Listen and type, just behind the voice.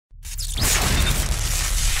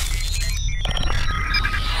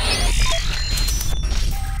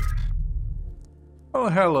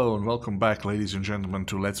Hello and welcome back, ladies and gentlemen,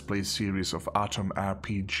 to Let's Play series of Atom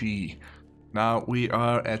RPG. Now we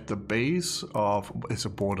are at the base of, it's a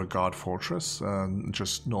border guard fortress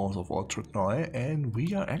just north of Trutnoi, and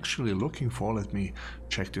we are actually looking for, let me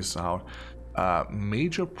check this out,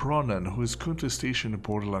 Major Pronin, who is currently stationed in the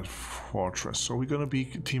borderland fortress. So we're gonna be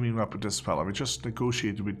teaming up with this fella. We just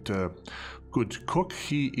negotiated with the good cook.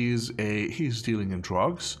 He's dealing in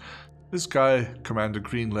drugs. This guy, Commander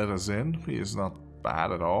Green, let us in. He is not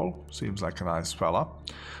bad at all. Seems like a nice fella.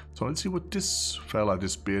 So let's see what this fella,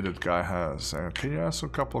 this bearded guy, has. Can you ask a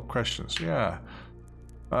couple of questions? Yeah.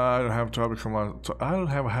 I don't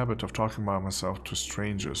have a habit of talking about myself to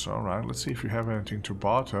strangers. Alright, let's see if you have anything to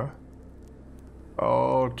barter.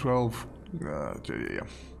 Oh, 12.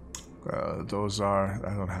 Those are...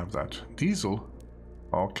 I don't have that. Diesel?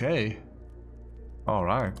 Okay.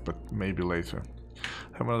 Alright, but maybe later.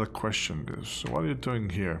 I have another question. What are you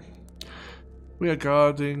doing here? We are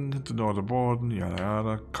guarding the northern border, yada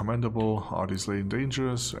yada. Commendable. Are these lanes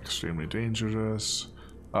dangerous? Extremely dangerous.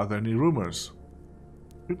 Are there any rumors?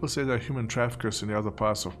 People say there are human traffickers in the other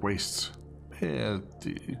parts of Wastes. Yeah,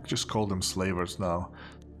 just call them slavers now.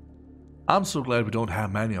 I'm so glad we don't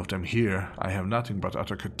have many of them here. I have nothing but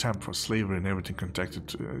utter contempt for slavery and everything connected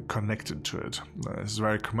to it. It's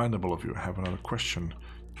very commendable of you. I have another question.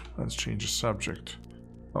 Let's change the subject.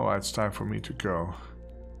 Alright, it's time for me to go.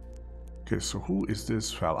 Okay, so who is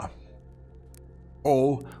this fella?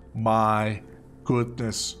 Oh my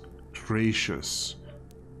goodness gracious.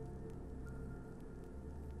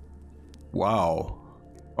 Wow.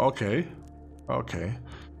 Okay. Okay.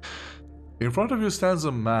 In front of you stands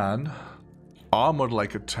a man, armored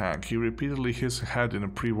like a tank. He repeatedly hits his head in a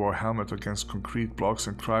pre-war helmet against concrete blocks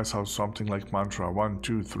and cries out something like mantra 1,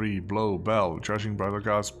 2, 3, blow, bell. Judging by the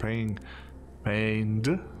guards paying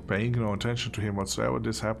no attention to him whatsoever,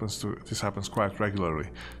 this happens quite regularly.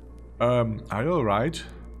 Are you alright?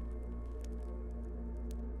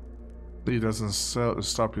 He doesn't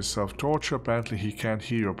stop his self-torture. Apparently he can't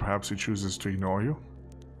hear you, or perhaps he chooses to ignore you.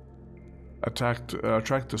 Attract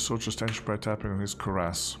the soldier's attention by tapping on his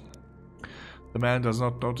cuirass. The man does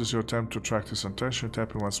not notice your attempt to attract his attention,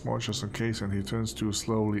 tapping once more just in case, and he turns to you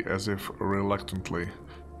slowly, as if reluctantly.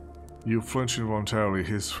 You flinch involuntarily.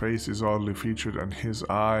 His face is oddly featured and his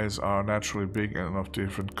eyes are naturally big and of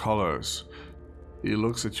different colors. He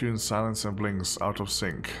looks at you in silence and blinks, out of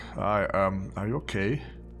sync. Are you okay?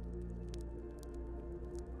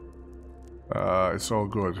 It's all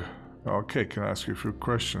good. Okay, can I ask you a few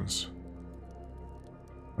questions?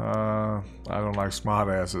 I don't like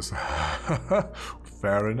smartasses.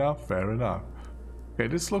 Fair enough, fair enough. Okay,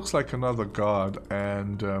 this looks like another guard,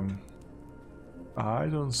 and I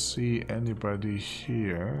don't see anybody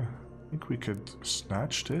here. I think we could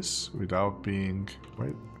snatch this without being...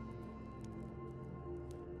 Wait.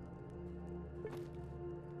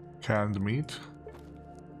 Canned meat.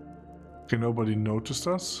 Okay, nobody noticed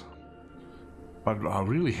us. But I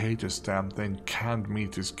really hate this damn thing. Canned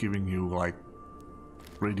meat is giving you, like,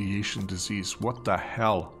 radiation disease. What the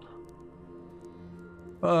hell?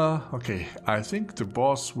 Okay. I think the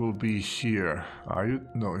boss will be here. Are you?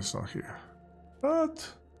 No, it's not here.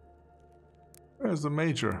 What? Where's the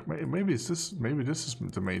major? Maybe it's this. Maybe this is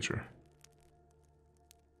the major.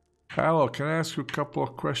 Hello, can I ask you a couple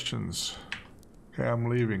of questions? Okay, I'm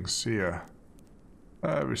leaving. See ya.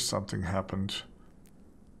 I wish something happened.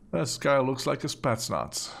 This guy looks like a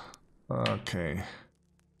Spetsnaz. Okay.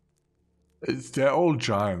 They're all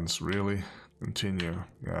giants, really. Continue.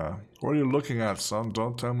 Yeah. What are you looking at, son?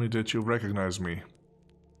 Don't tell me that you recognize me.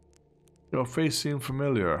 Your face seemed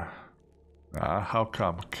familiar. How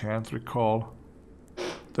come? Can't recall.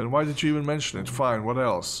 Then why did you even mention it? Fine, what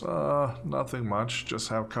else? Nothing much. Just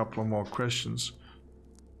have a couple of more questions.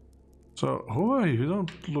 So, who are you? You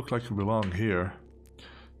don't look like you belong here.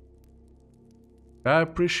 I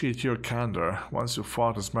appreciate your candor. Once you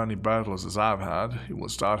fought as many battles as I've had, you will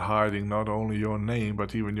start hiding not only your name,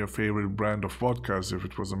 but even your favorite brand of vodka as if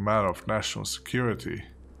it was a matter of national security.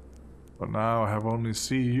 But now I have only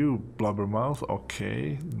seen you, blubbermouth.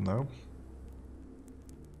 Okay, no.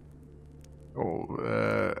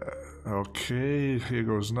 Oh, okay, here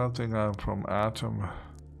goes nothing. I'm from Atom.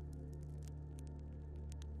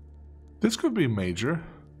 This could be Major.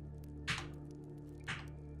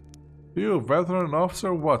 You, veteran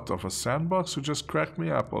officer, what, of a sandbox who just cracked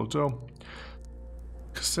me up, although...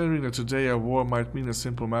 Considering that today a war might mean a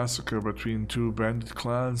simple massacre between two bandit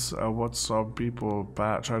clans, what some people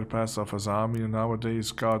try to pass off as army, and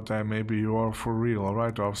nowadays, goddamn, maybe you are for real.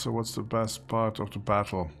 Alright, officer, what's the best part of the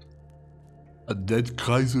battle? A dead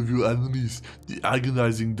cries of your enemies, the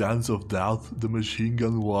agonizing dance of death, the machine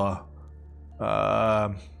gun war.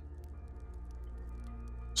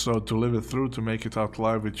 So to live it through, to make it out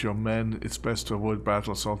alive with your men, it's best to avoid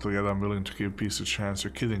battles altogether. I'm willing to give peace a chance.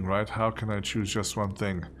 You're kidding, right? How can I choose just one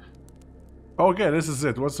thing? Okay, this is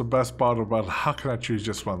it. What's the best part about how can I choose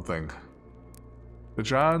just one thing? The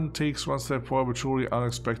giant takes one step forward with truly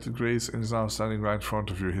unexpected grace and is now standing right in front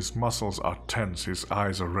of you. His muscles are tense, his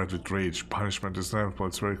eyes are red with rage. Punishment is inevitable,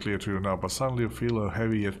 it's very clear to you now, but suddenly you feel a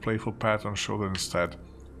heavy yet playful pat on the shoulder instead.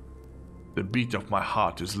 The beat of my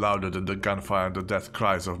heart is louder than the gunfire and the death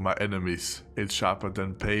cries of my enemies. It's sharper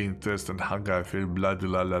than pain, thirst and hunger. I feel blood,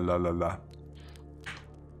 la la la la la.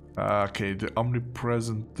 Okay, the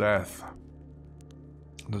omnipresent death.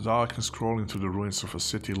 The darkness crawling through the ruins of a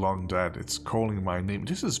city long dead. It's calling my name.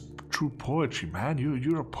 This is true poetry, man.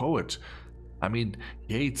 You're a poet. I mean,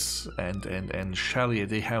 Yeats and Shelley,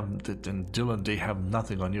 they have, and Dylan, they have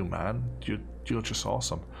nothing on you, man. You're just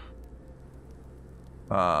awesome.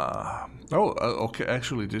 Okay,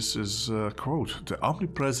 actually this is a quote. The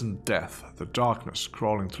omnipresent death, the darkness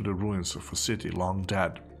crawling through the ruins of a city long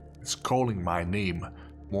dead. It's calling my name,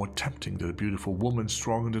 more tempting than a beautiful woman,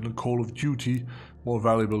 stronger than a call of duty, more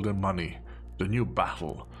valuable than money. The new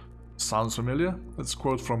battle. Sounds familiar? Let's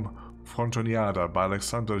quote from Frontoniada by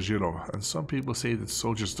Alexander Giraud, and some people say that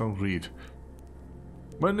soldiers don't read.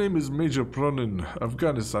 My name is Major Pronin.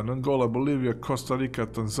 Afghanistan, Angola, Bolivia, Costa Rica,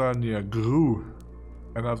 Tanzania grew.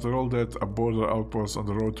 And after all that, a border outpost on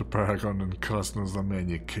the road to Paragon and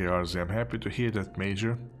Krasnoznamenye, KRZ. I'm happy to hear that,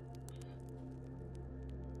 Major.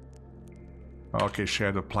 Okay,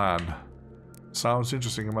 share the plan. Sounds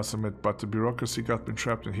interesting, I must admit, but the bureaucracy got me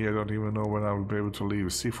trapped in here. I don't even know when I will be able to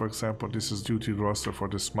leave. See, for example, this is duty roster for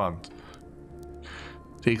this month.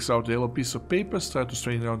 Takes out the yellow piece of paper, start to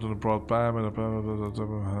straighten out on the broad plan.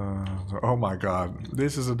 Oh my god,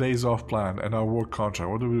 this is a days off plan and our work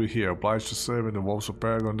contract. What do we do here? Obliged to serve in the walls of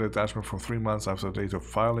Paragon detachment for 3 months after the date of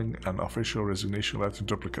filing an official resignation letter in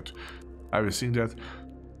duplicate. Have you seen that?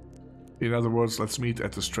 In other words, let's meet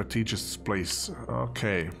at the strategist's place.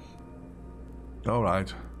 Okay.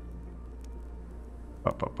 Alright.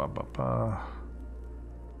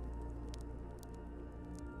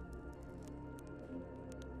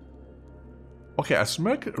 Okay, a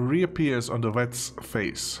smirk reappears on the vet's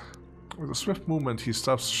face. With a swift movement, he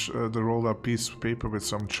stuffs the rolled up piece of paper with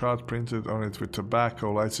some chart printed on it with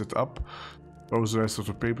tobacco, lights it up, throws the rest of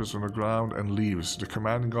the papers on the ground, and leaves. The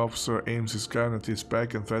commanding officer aims his gun at his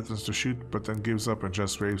back and threatens to shoot, but then gives up and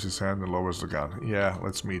just waves his hand and lowers the gun. Yeah,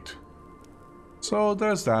 let's meet. So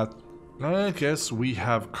there's that. I guess we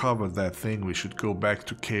have covered that thing. We should go back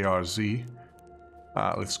to KRZ.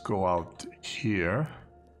 Let's go out here.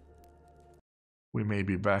 We may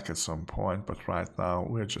be back at some point, but right now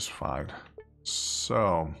we're just fine.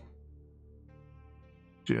 So,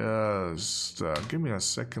 just give me a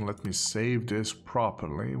second. Let me save this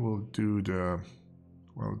properly. We'll do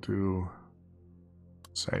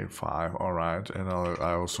save 5. All right, and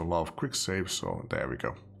I also love quick save, so there we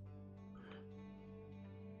go.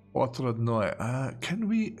 Otradnoe. Can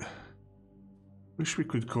we? Wish we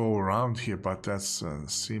could go around here, but that's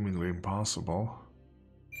seemingly impossible.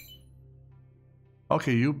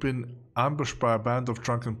 Okay, you've been ambushed by a band of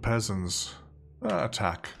drunken peasants.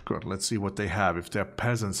 Attack. Good, let's see what they have. If they're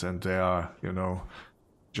peasants and they are, you know,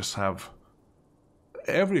 just have...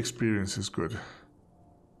 Every experience is good.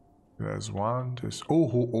 There's one, there's...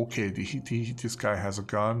 Oh, okay, this guy has a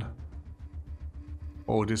gun.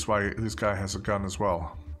 Oh, this guy has a gun as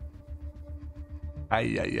well.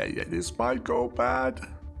 Ay, this might go bad.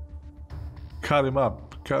 Cut him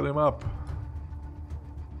up, cut him up.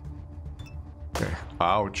 Okay.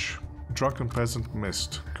 Ouch. Drunken peasant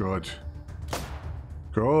missed. Good.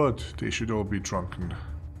 Good. They should all be drunken.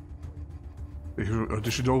 They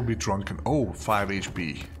should all be drunken. Oh, 5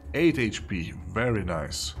 HP. 8 HP. Very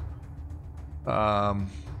nice.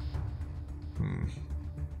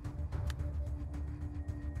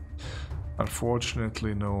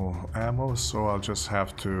 Unfortunately, no ammo, so I'll just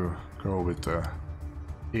have to go with the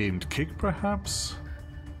aimed kick, perhaps?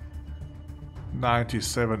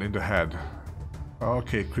 97 in the head.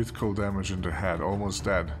 Okay, critical damage in the head, almost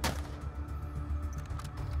dead.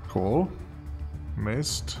 Cool.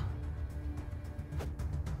 Missed.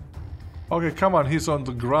 Okay, come on, he's on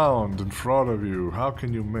the ground in front of you. How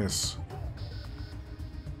can you miss?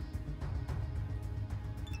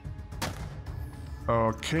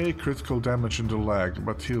 Okay, critical damage in the leg,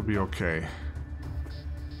 but he'll be okay.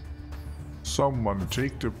 Someone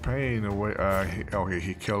take the pain away. Okay,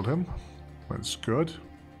 he killed him. That's good.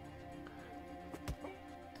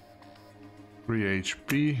 3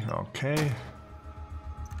 HP, okay.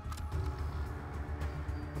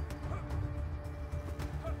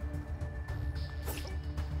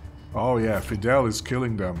 Oh yeah, Fidel is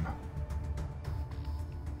killing them.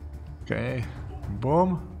 Okay,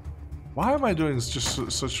 boom. Why am I doing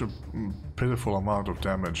just such a pitiful amount of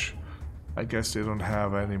damage? I guess they don't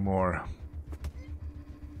have any more.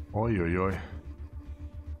 Oi oi oi.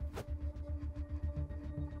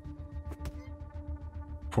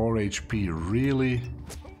 Four HP, really?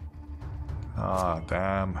 Ah,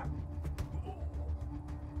 damn.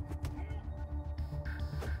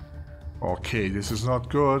 Okay, this is not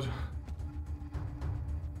good.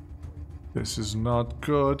 This is not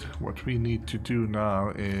good. What we need to do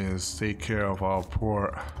now is take care of our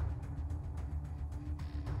poor...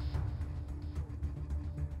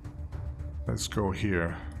 Let's go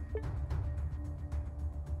here.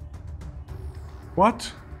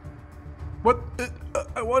 What? What?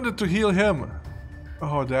 I wanted to heal him.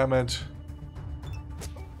 Oh, damn it.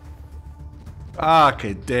 Ah,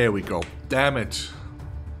 okay, there we go. Damn it.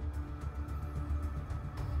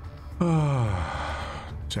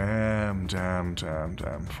 Damn.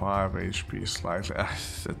 5 HP slightly.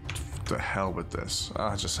 The hell with this.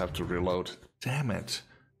 I just have to reload. Damn it.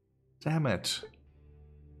 Damn it.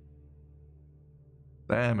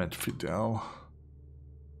 Damn it, Fidel.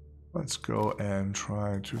 Let's go and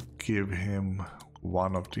try to give him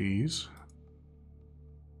one of these.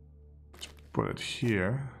 Let's put it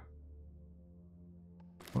here.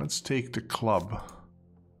 Let's take the club.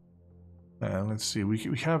 And let's see, we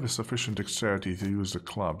have a sufficient dexterity to use the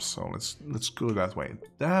club, so let's go that way.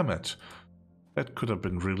 Damn it! That could have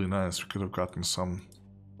been really nice. We could have gotten some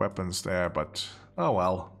weapons there, but oh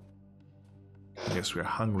well. I guess we're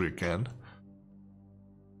hungry again.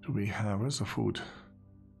 Do we have... where's the food?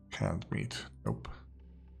 Canned meat. Nope.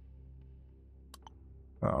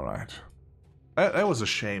 Alright. That was a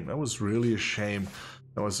shame. That was really a shame.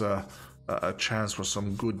 There was a chance for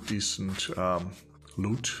some good, decent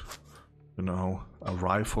loot. You know, a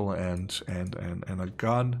rifle and a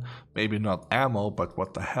gun. Maybe not ammo, but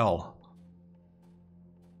what the hell.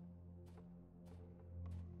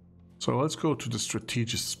 So let's go to the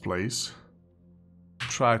strategist's place.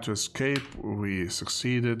 Try to escape. We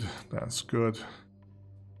succeeded. That's good.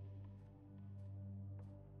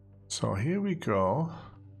 So here we go.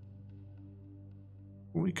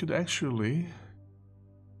 We could actually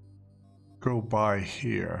go by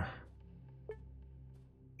here.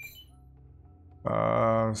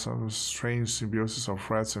 Some strange symbiosis of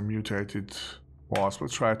rats and mutated wasps.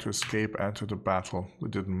 Let's try to escape, enter the battle. We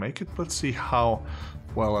didn't make it. Let's see how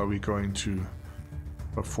well are we going to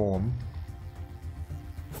perform.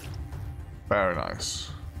 Very nice.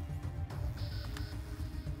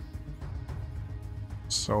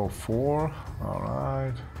 So 4,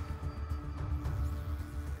 alright.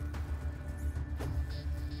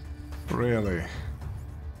 Really?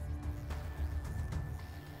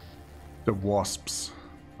 The wasps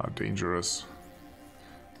are dangerous.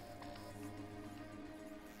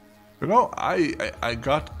 You know, I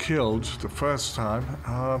got killed the first time.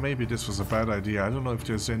 Maybe this was a bad idea. I don't know if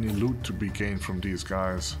there's any loot to be gained from these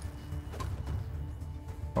guys.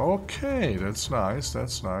 Okay, that's nice.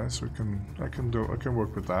 That's nice. I can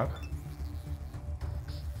work with that.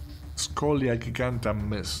 Scolia Giganta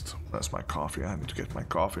Mist. That's my coffee. I need to get my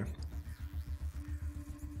coffee.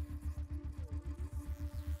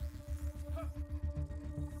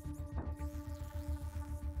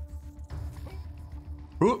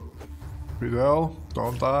 Ooh, Fidel,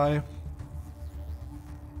 don't die.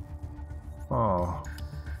 Oh,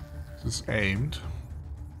 this is aimed.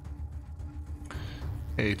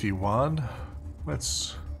 81.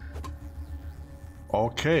 Let's...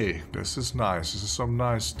 okay, this is nice. This is some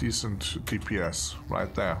nice, decent DPS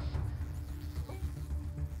right there.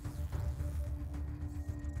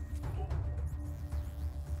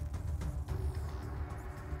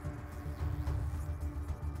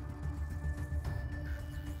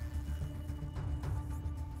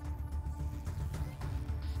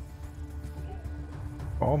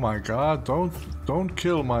 Oh my god, don't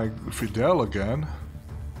kill my Fidel again.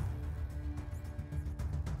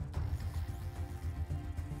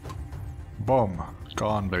 Boom.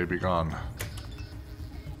 Gone, baby, gone.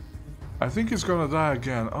 I think he's gonna die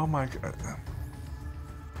again. Oh my god.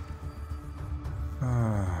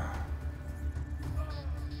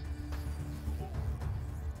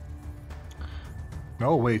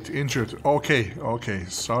 No, wait, injured. Okay, okay,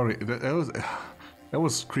 sorry. That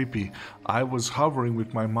was creepy. I was hovering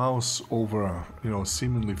with my mouse over, you know,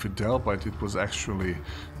 seemingly Fidel, but it was actually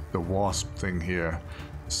the wasp thing here.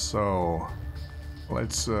 So,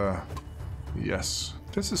 let's, yes.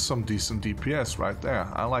 This is some decent DPS right there.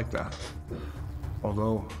 I like that.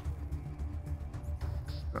 Although...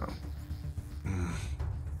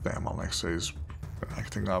 damn, Alexa is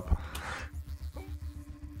Acting up.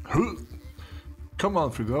 Come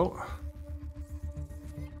on, Fidel.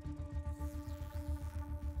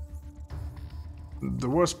 The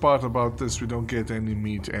worst part about this, we don't get any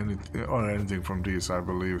meat or anything from these, I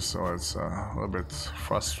believe, so it's a little bit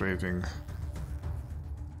frustrating.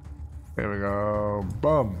 Here we go.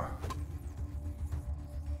 Boom!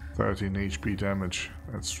 13 HP damage.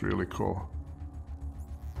 That's really cool.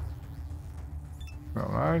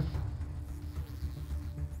 Alright.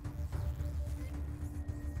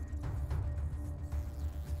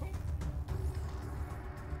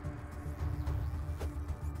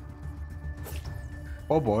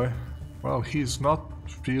 Oh boy. Well, he's not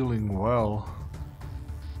feeling well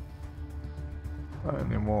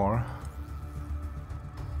anymore.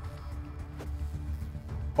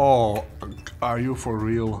 Oh, are you for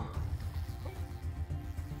real?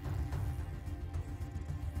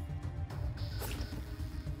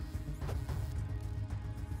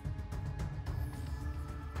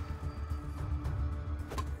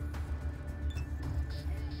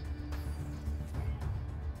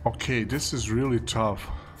 Okay, this is really tough.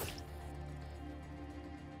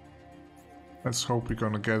 Let's hope we're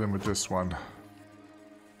gonna get him with this one.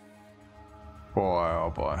 Boy,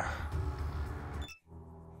 oh boy.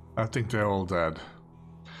 I think they're all dead.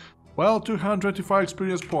 Well, 225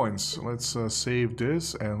 experience points. Let's save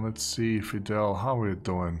this and let's see, Fidel, how are you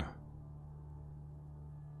doing?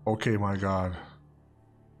 Okay, my god.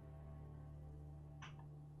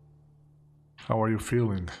 How are you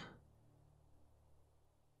feeling?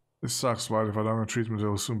 This sucks, right? If I don't get treatment,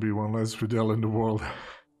 there will soon be one less Fidel in the world.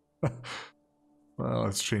 Well,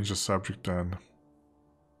 let's change the subject then.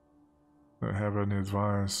 Do I have any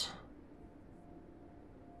advice?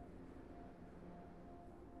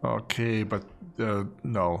 Okay, but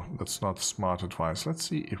no, that's not smart advice. Let's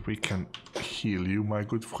see if we can heal you, my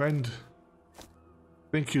good friend.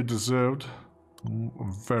 Think you deserved,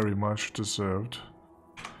 very much deserved,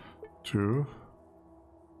 to.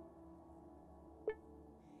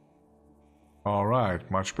 Alright,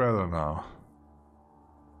 much better now.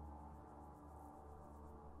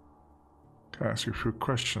 Can I ask you a few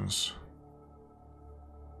questions?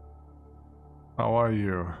 How are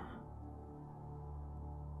you?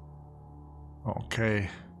 Okay.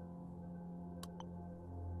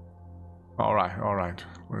 Alright.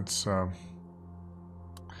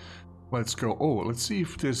 Let's go. Oh, let's see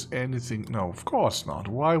if there's anything. No, of course not.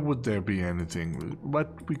 Why would there be anything?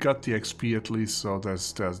 But we got the XP at least, so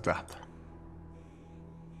there's that.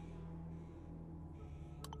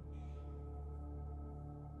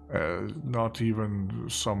 Not even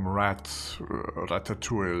some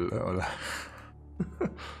ratatouille.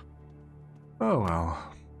 Oh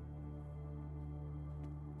well.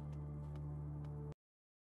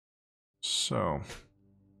 So,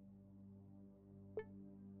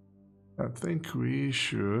 I think we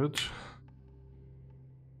should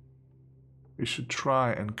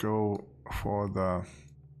try and go for the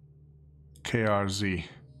KRZ.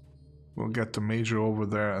 We'll get the Major over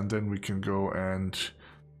there and then we can go and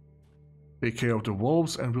take care of the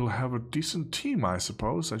wolves and we'll have a decent team, I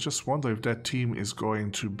suppose. I just wonder if that team is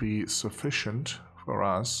going to be sufficient for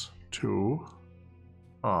us to...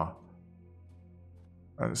 I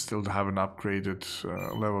still haven't upgraded,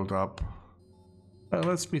 leveled up.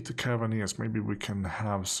 Let's meet the Cavaliers. Maybe we can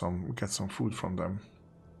have get some food from them.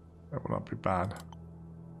 That would not be bad.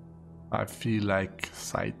 I feel like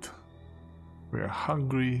sight. We're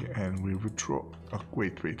hungry and we withdraw. Oh,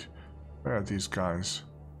 wait. Where are these guys?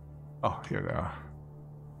 Oh, here they are.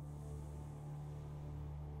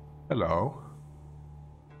 Hello.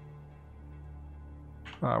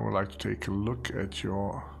 I would like to take a look at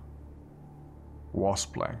your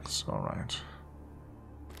wasp legs. Alright.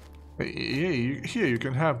 Hey, here you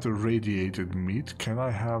can have the radiated meat. Can I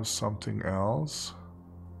have something else?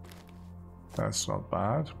 That's not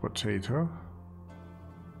bad. Potato.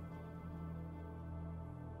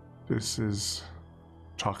 This is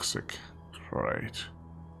toxic. Great.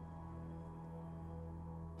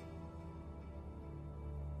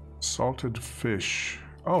 Salted fish.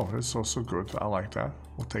 Oh, that's also good. I like that.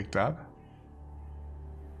 We'll take that.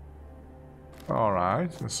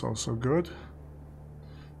 Alright, that's also good.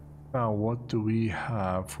 Now, what do we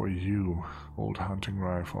have for you, old hunting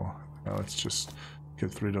rifle? Now, let's just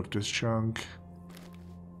get rid of this junk.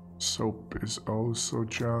 Soap is also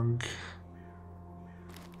junk.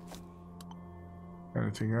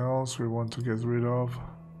 Anything else we want to get rid of?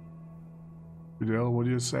 Fidel, what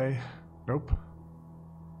do you say? Nope.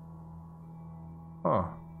 Huh.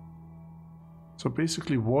 So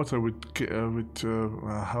basically water would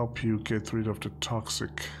help you get rid of the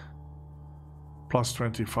toxic Plus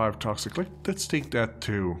 25 toxic. Let's take that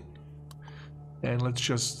too. And let's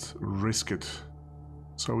just risk it.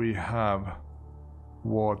 So we have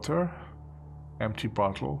water, empty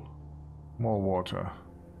bottle, more water.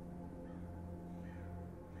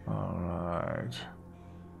 Alright.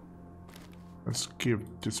 Let's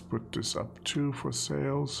put this up too for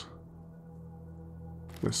sales.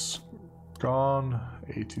 This gone,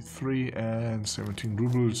 83 and 17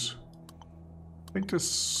 rubles. I think this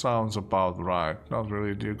sounds about right. Not really.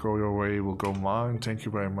 You go your way, will go mine. Thank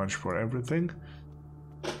you very much for everything.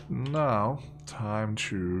 Now, time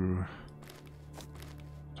to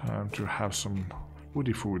have some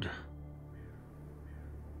woody food.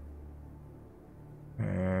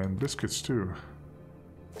 And biscuits too.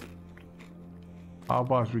 How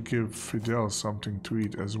about we give Fidel something to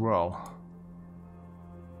eat as well?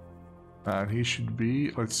 And he should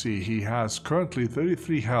be, let's see, he has currently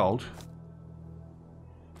 33 health.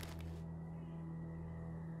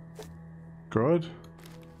 Good.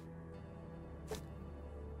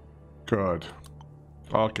 Good.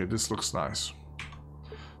 Okay, this looks nice.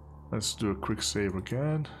 Let's do a quick save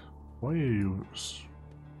again. Why are you...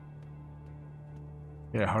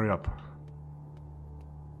 Yeah, hurry up.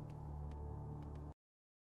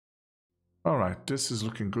 Alright, this is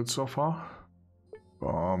looking good so far.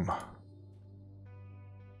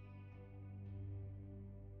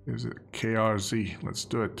 Is it KRZ? Let's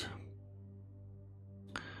do it.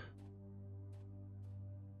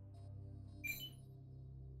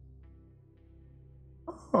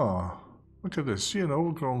 Oh, look at this. See an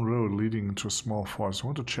overgrown road leading into a small forest. I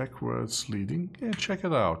want to check where it's leading. Yeah, check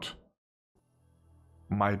it out.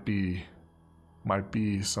 Might be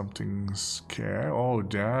something scary. Oh,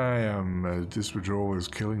 damn. This withdrawal is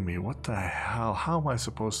killing me. What the hell? How am I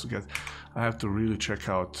supposed to get... I have to really check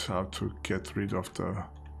out how to get rid of the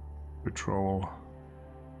withdrawal.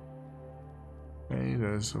 Okay,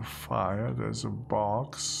 there's a fire. There's a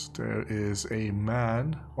box. There is a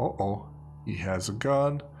man. Uh-oh. He has a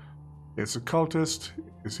gun. It's a cultist.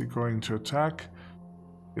 Is he going to attack?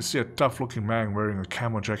 You see a tough-looking man wearing a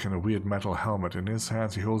camo jacket and a weird metal helmet. In his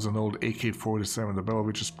hands he holds an old AK-47, the barrel of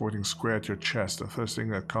which is pointing square at your chest. The first thing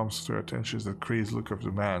that comes to your attention is the crazed look of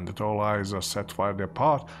the man. The tall eyes are set wide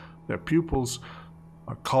apart. Their pupils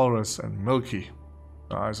are colorless and milky.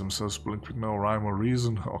 The eyes themselves blink with no rhyme or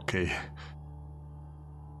reason. Okay.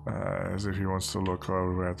 As if he wants to look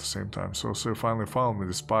everywhere at the same time. So Sir finally found me,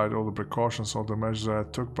 despite all the precautions, all the measures I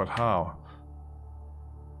took, but how?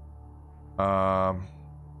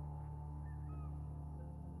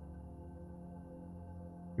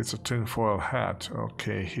 It's a tinfoil hat.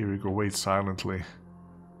 Okay, here we go. Wait silently.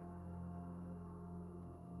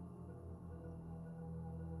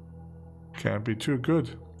 Can't be too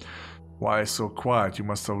good. Why so quiet? You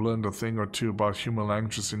must have learned a thing or two about human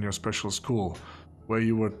languages in your special school, where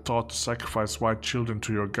you were taught to sacrifice white children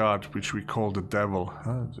to your god, which we call the devil.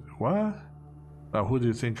 Huh? What? Now who do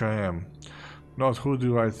you think I am? Not who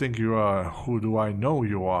do I think you are, who do I know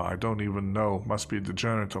you are? I don't even know. Must be a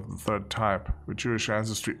degenerate of the third type. With Jewish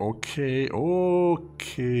ancestry. Okay,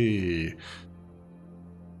 okay.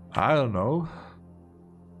 I don't know.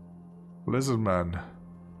 Lizard man.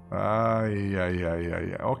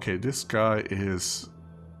 Yeah. Okay, this guy is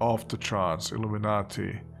off the charts.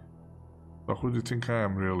 Illuminati. So who do you think I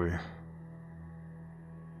am, really?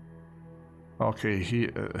 Okay, he...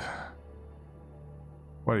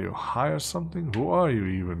 What are you, hire something? Who are you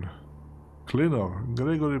even? Klinov.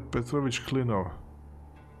 Gregory Petrovich Klinov.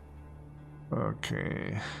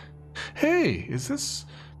 Okay. Hey! Is this...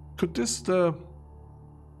 Could this be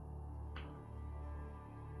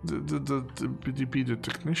the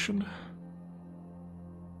technician?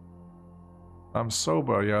 I'm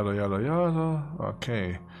sober, yada yada yada.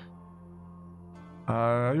 Okay.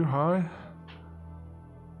 Are you high?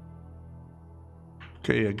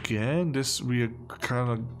 Okay, again, this we are kind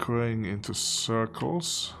of going into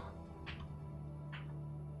circles.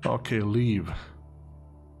 Okay, leave.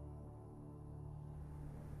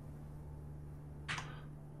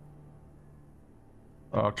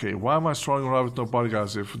 Okay, why am I strolling around with no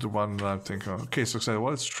bodyguards if the one that I'm thinking of? Okay, success.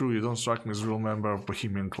 Well, it's true, you don't strike me as a real member of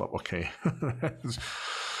Bohemian Club. Okay.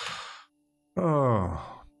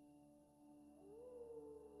 Oh.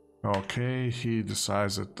 Okay, he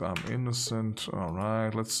decides that I'm innocent.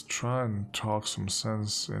 Alright, let's try and talk some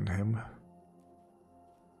sense in him.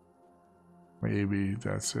 Maybe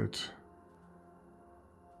that's it.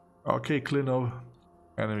 Okay, Klinov.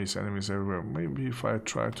 Enemies everywhere. Maybe if I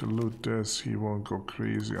try to loot this, he won't go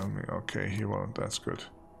crazy on me. Okay, he won't. That's good.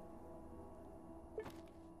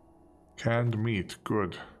 Canned meat.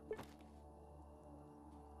 Good.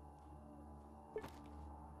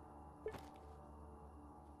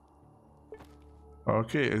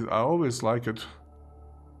 Okay, I always like it.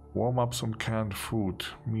 Warm up some canned food.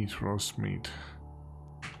 Meat, roast meat.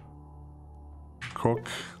 Cook.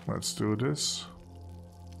 Let's do this.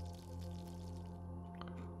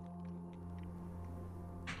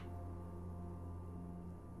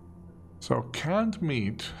 So canned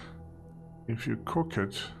meat, if you cook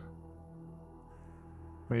it,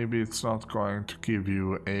 maybe it's not going to give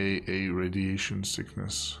you a radiation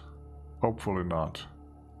sickness. Hopefully not.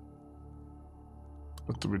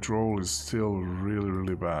 But the withdrawal is still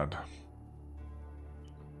really bad.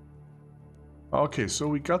 Okay, so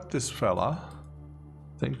we got this fella.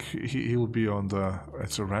 I think he'll be on the...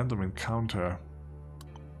 It's a random encounter.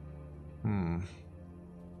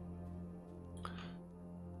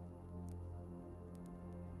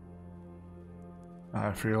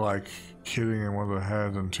 I feel like hitting him on the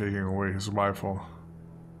head and taking away his rifle.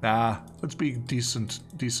 Nah, let's be decent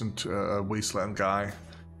wasteland guy.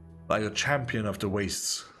 Like a champion of the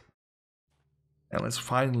wastes. And let's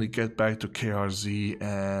finally get back to KRZ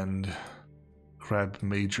and grab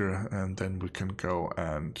Major, and then we can go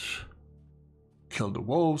and kill the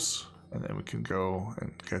wolves, and then we can go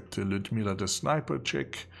and get Ludmila the sniper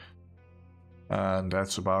chick, and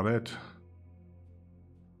that's about it.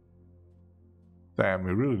 Damn,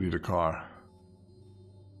 we really need a car.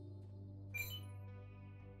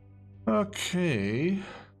 Okay.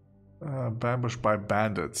 Ambushed by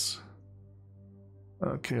bandits.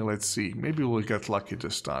 Okay, let's see. Maybe we'll get lucky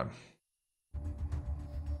this time.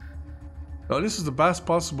 Oh, this is the best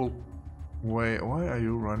possible way. Why are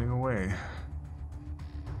you running away?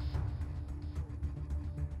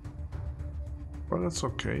 Well, that's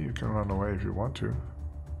okay. You can run away if you want to.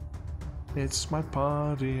 It's my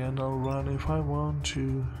party and I'll run if I want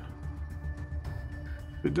to.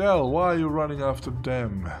 Fidel, why are you running after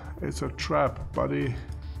them? It's a trap, buddy.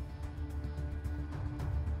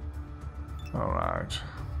 Alright.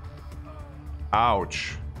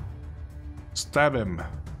 Ouch. Stab him.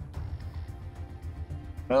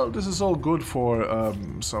 Well, this is all good for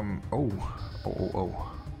some...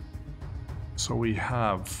 Oh. So we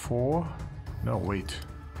have 4... No, wait.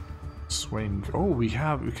 Swing. Oh, we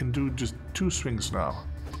can do just 2 swings now.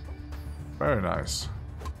 Very nice.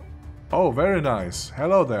 Oh, very nice.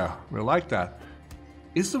 Hello there. We like that.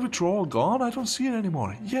 Is the withdrawal gone? I don't see it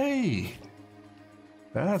anymore. Yay!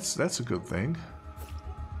 That's a good thing.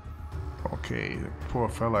 Okay, the poor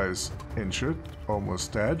fella is injured,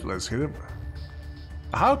 almost dead. Let's hit him.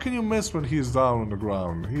 How can you miss when he's down on the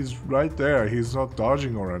ground? He's right there. He's not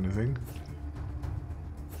dodging or anything.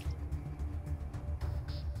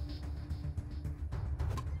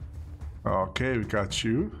 Okay, we got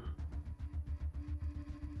you.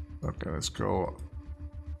 Okay, let's go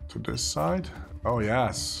to this side. Oh,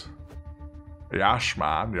 yes. Yash,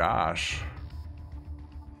 man, yash.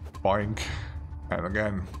 Boink. And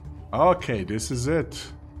again. Okay, this is it.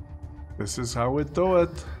 This is how we do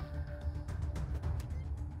it.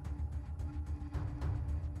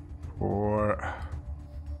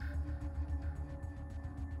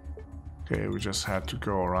 Okay, we just had to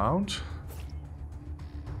go around.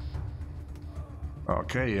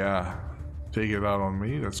 Okay, yeah. Take it out on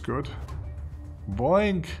me, that's good.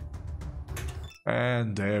 Boink!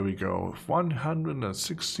 And there we go.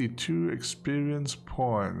 162 experience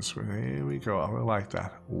points. Here we go. I like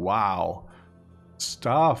that. Wow.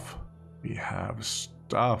 Stuff. We have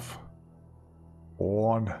stuff.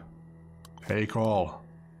 On. Take all.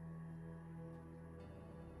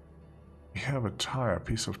 We have a tire,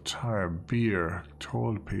 piece of tire, beer,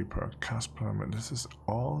 toilet paper, cast permit. This is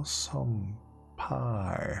awesome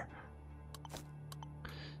pie.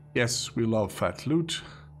 Yes, we love fat loot.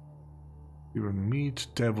 Even meat,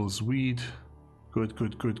 devil's weed. Good,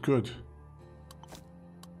 good, good, good.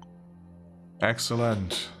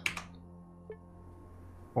 Excellent.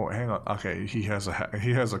 Oh, hang on. Okay, he has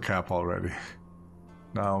a cap already.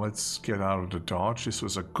 Now let's get out of the dodge. This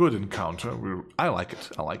was a good encounter. I like it.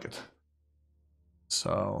 I like it.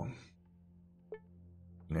 So,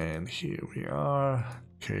 and here we are.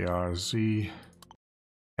 KRZ.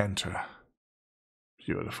 Enter.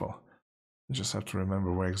 Beautiful. I just have to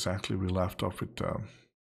remember where exactly we left off with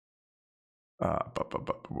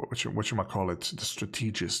whatchamacallit, the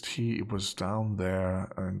strategist. He was down there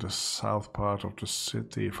in the south part of the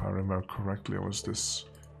city, if I remember correctly. It was this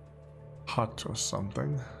hut or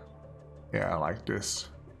something. Yeah, like this.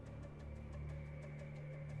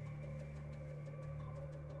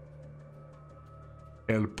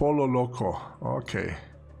 El Polo Loco. Okay.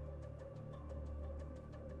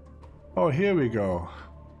 Oh, here we go.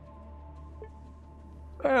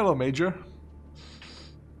 Hello, Major.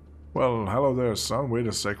 Well, hello there, son. Wait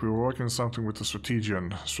a sec. We were working something with the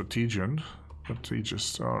Strategian. Strategian?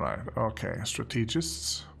 Strategist, alright. Okay,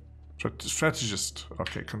 strategists. Strategist.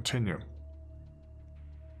 Okay, continue.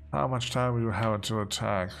 How much time will you have until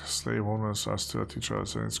attack? Slave owners are still at each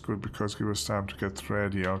other, and it's good because give us time to get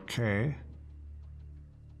ready. Okay.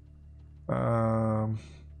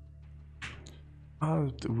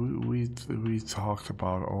 We talked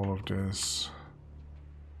about all of this.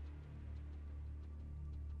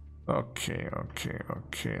 Okay.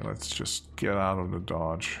 Let's just get out of the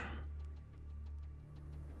dodge.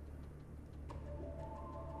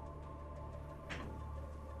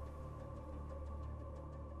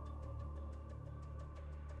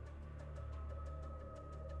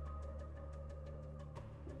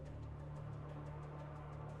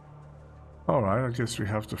 Alright, I guess we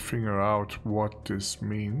have to figure out what this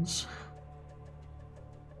means.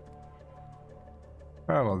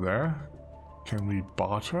 Hello there. Can we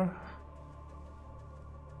barter?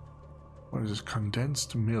 What is this?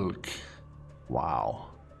 Condensed milk. Wow.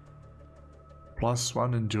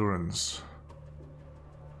 +1 endurance.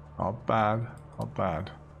 Not bad, not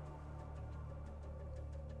bad.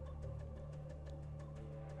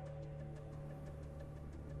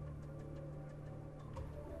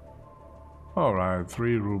 Alright,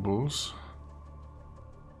 3 rubles.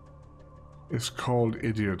 It's called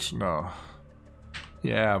idiot. No.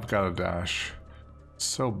 Yeah, I've got a dash.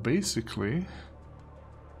 So basically,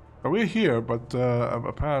 we're here, but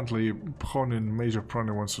apparently Major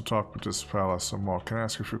Pronin wants to talk with this fella some more. Can I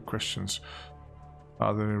ask a few questions?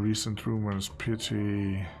 Are there any recent rumors?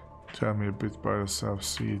 Pity. Tell me a bit about yourself.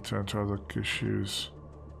 See, turn to other issues.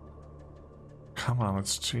 Come on,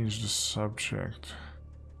 let's change the subject.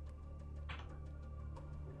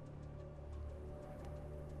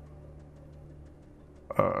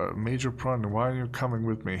 Major Pronin, why are you coming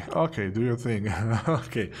with me? Okay, do your thing.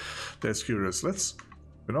 Okay, that's curious. Let's,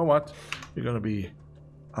 you know what? We're gonna be,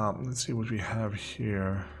 let's see what we have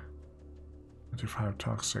here. 25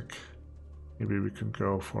 toxic. Maybe we can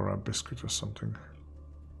go for a biscuit or something.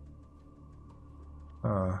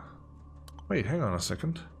 Wait, hang on a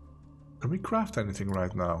second. Can we craft anything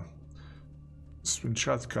right now?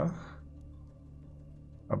 Svinchatka.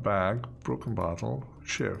 A bag, broken bottle,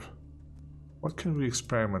 shiv. What can we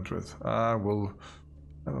experiment with? I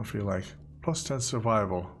don't feel like. +10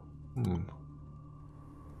 survival.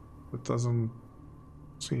 It doesn't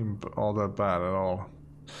seem all that bad at all.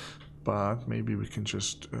 But maybe we can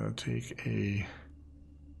just take a...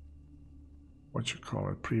 what you call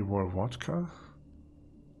it? Pre-war vodka?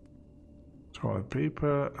 Toilet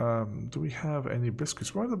paper. Do we have any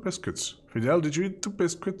biscuits? Where are the biscuits? Fidel, did you eat the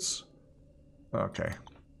biscuits? Okay.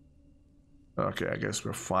 Okay, I guess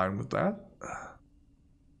we're fine with that.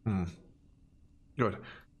 Good.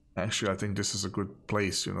 Actually, I think this is a good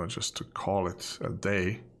place, you know, just to call it a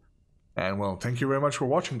day. And well, thank you very much for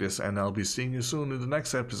watching this, and I'll be seeing you soon in the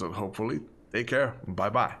next episode, hopefully. Take care.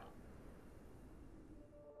 Bye-bye.